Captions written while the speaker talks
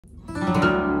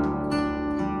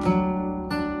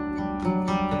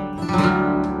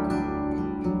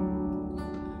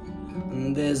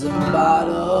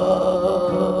bottle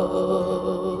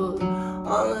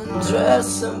on a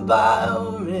dressing by a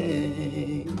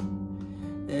ring,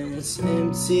 and it's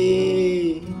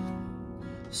empty.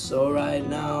 So right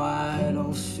now I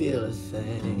don't feel a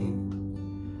thing.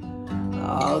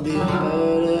 I'll be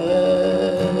hurting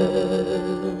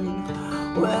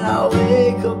when I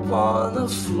wake up on the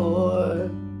floor,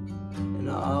 and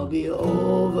I'll be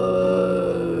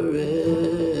over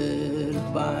it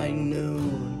by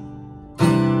noon.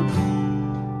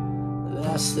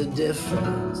 That's the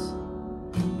difference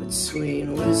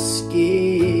between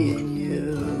whiskey and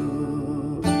you.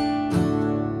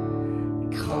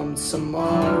 Come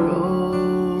tomorrow,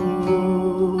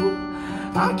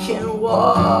 I can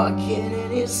walk in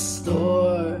any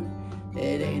store.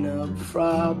 It ain't a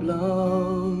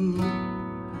problem.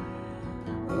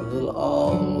 They'll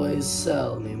always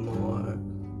sell me more.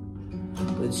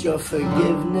 But your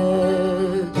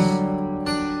forgiveness,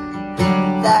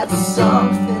 that's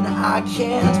something I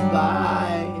can't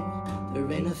buy.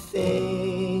 There ain't a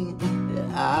thing that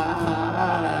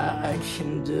I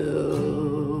can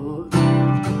do.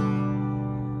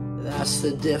 That's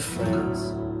the difference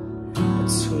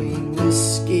between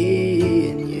whiskey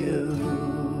and you.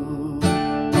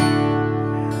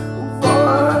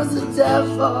 One's the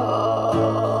devil,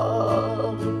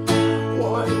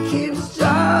 one keeps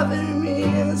driving me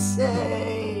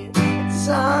insane. At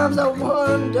times I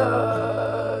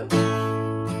wonder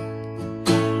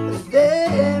if they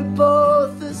ain't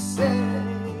both the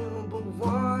same, but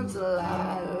one's a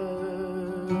liar.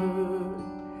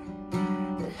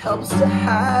 It helps to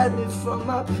hide me from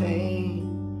my pain,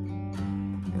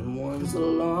 and one's a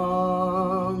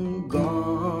long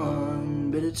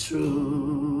gone bit of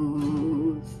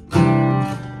truth.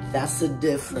 That's the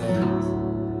difference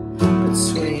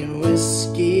between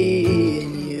whiskey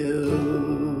and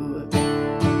you.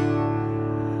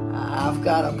 I've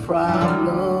got a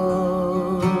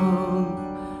problem,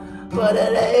 but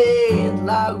it ain't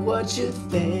like what you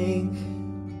think.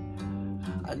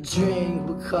 I drink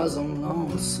because I'm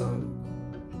lonesome,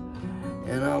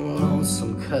 and I'm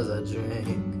lonesome cause I drink.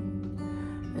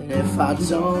 And if I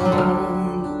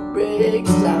don't break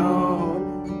down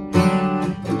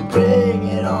and bring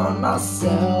it on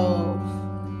myself,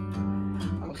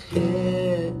 I'll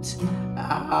hit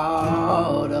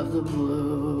out of the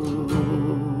blue.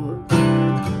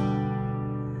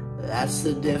 That's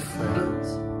the difference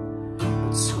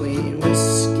between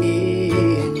whiskey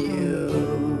and you.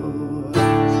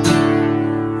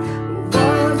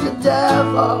 One's the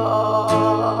devil,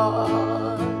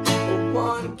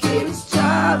 one keeps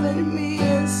driving me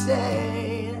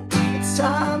insane. At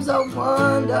times I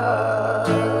wonder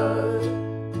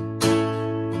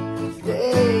if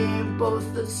they ain't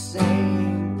both the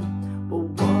same, but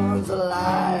one's a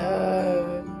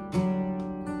liar.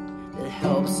 It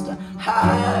helps to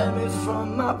hide me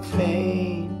from my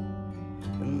pain,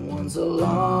 and one's a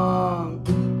long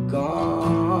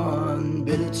gone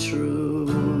bit of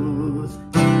truth.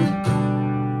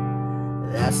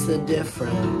 That's the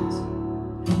difference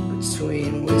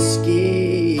between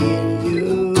whiskey and you.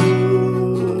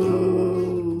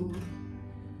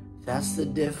 That's the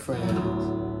difference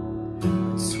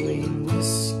between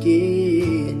whiskey